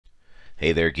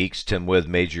Hey there geeks, Tim with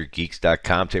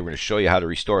MajorGeeks.com. Today we're going to show you how to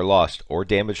restore lost or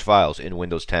damaged files in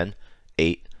Windows 10,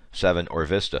 8, 7, or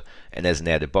Vista. And as an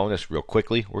added bonus, real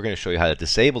quickly, we're going to show you how to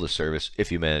disable the service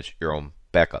if you manage your own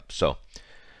backup. So,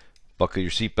 buckle your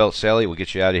seatbelt, Sally. We'll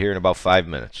get you out of here in about 5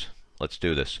 minutes. Let's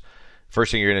do this.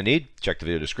 First thing you're going to need, check the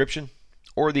video description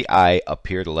or the I up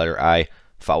here, the letter I.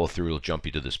 Follow through, it'll jump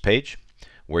you to this page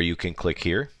where you can click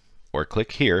here or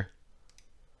click here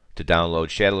to download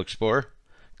Shadow Explorer.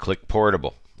 Click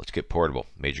Portable. Let's get portable.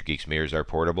 Major Geeks mirrors are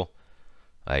portable.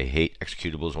 I hate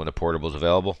executables when a portable is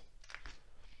available.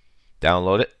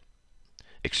 Download it.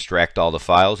 Extract all the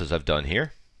files as I've done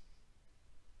here.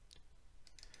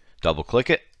 Double click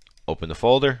it. Open the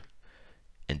folder.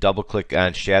 And double click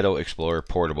on Shadow Explorer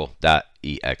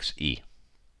Portable.exe.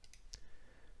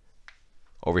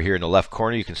 Over here in the left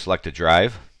corner you can select a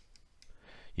drive.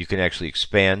 You can actually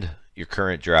expand your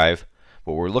current drive.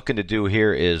 What we're looking to do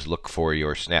here is look for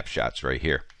your snapshots right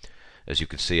here. As you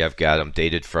can see, I've got them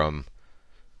dated from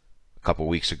a couple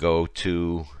weeks ago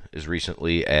to as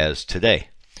recently as today.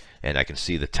 And I can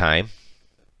see the time.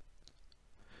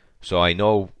 So I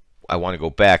know I want to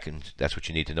go back, and that's what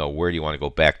you need to know. Where do you want to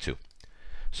go back to?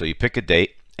 So you pick a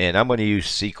date, and I'm going to use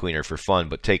CCleaner for fun,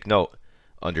 but take note,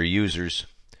 under Users,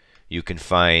 you can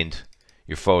find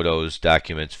your photos,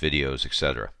 documents, videos,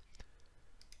 etc.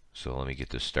 So let me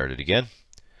get this started again.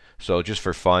 So just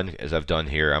for fun, as I've done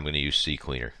here, I'm going to use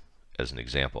CCleaner as an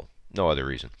example. No other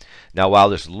reason. Now while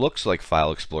this looks like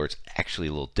File Explorer, it's actually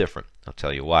a little different. I'll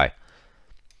tell you why.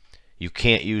 You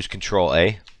can't use Control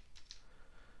A.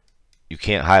 You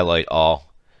can't highlight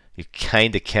all. You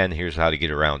kind of can. Here's how to get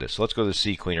around it. So let's go to the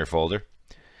CCleaner folder,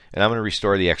 and I'm going to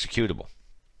restore the executable.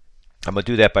 I'm going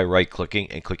to do that by right-clicking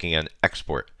and clicking on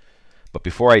Export. But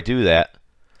before I do that,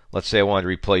 let's say I want to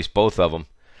replace both of them.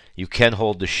 You can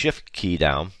hold the Shift key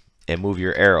down and move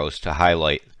your arrows to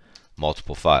highlight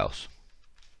multiple files.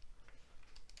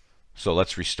 So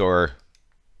let's restore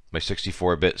my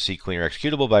 64-bit CCleaner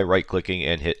executable by right-clicking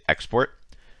and hit Export.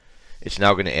 It's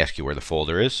now going to ask you where the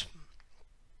folder is.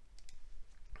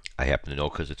 I happen to know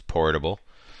because it's portable.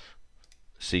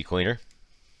 CCleaner.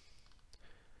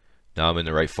 Now I'm in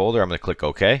the right folder. I'm going to click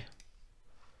OK.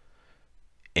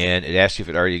 And it asks you if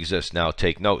it already exists. Now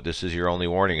take note, this is your only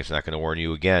warning. It's not going to warn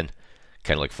you again.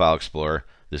 Kind of like File Explorer.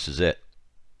 This is it.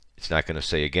 It's not going to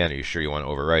say again, are you sure you want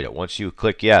to overwrite it? Once you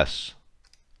click yes,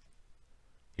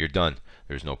 you're done.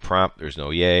 There's no prompt, there's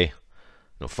no yay,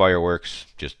 no fireworks,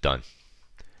 just done.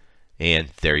 And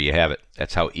there you have it.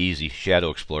 That's how easy Shadow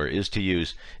Explorer is to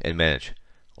use and manage.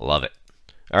 Love it.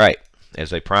 Alright,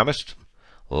 as I promised,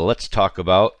 let's talk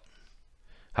about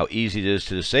how easy it is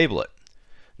to disable it.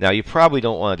 Now you probably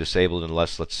don't want to disable it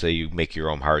unless, let's say, you make your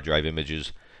own hard drive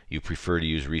images. You prefer to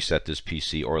use Reset This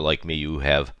PC, or like me, you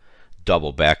have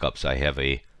double backups. I have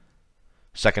a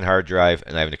second hard drive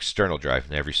and I have an external drive,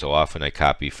 and every so often I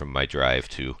copy from my drive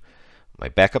to my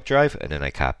backup drive, and then I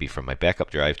copy from my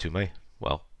backup drive to my,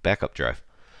 well, backup drive.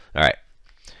 Alright,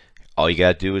 all you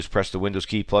gotta do is press the Windows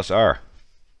key plus R.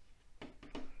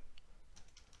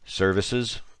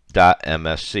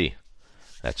 Services.msc.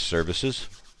 That's services,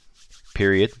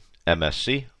 period,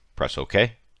 MSC. Press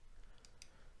OK.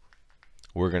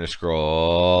 We're going to scroll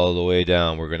all the way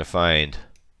down. We're going to find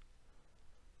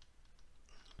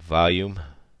volume.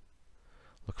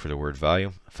 Look for the word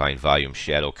volume. Find volume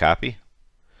shadow copy.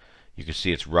 You can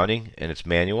see it's running and it's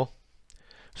manual.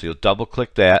 So you'll double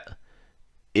click that.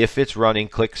 If it's running,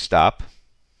 click stop.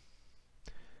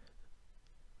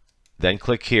 Then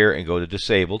click here and go to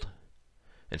disabled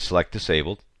and select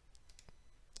disabled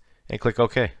and click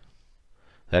OK.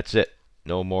 That's it.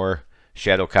 No more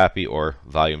shadow copy or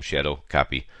volume shadow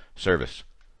copy service.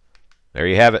 There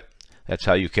you have it. That's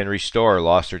how you can restore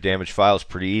lost or damaged files.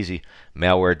 Pretty easy.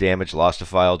 Malware damage, lost a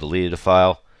file, deleted a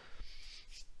file.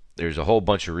 There's a whole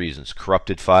bunch of reasons.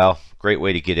 Corrupted file. Great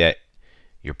way to get at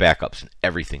your backups, and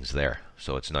everything's there.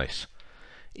 So it's nice.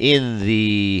 In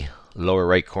the lower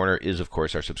right corner is, of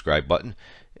course, our subscribe button.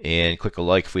 And click a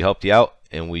like if we helped you out.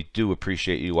 And we do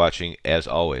appreciate you watching as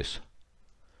always.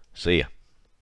 See ya.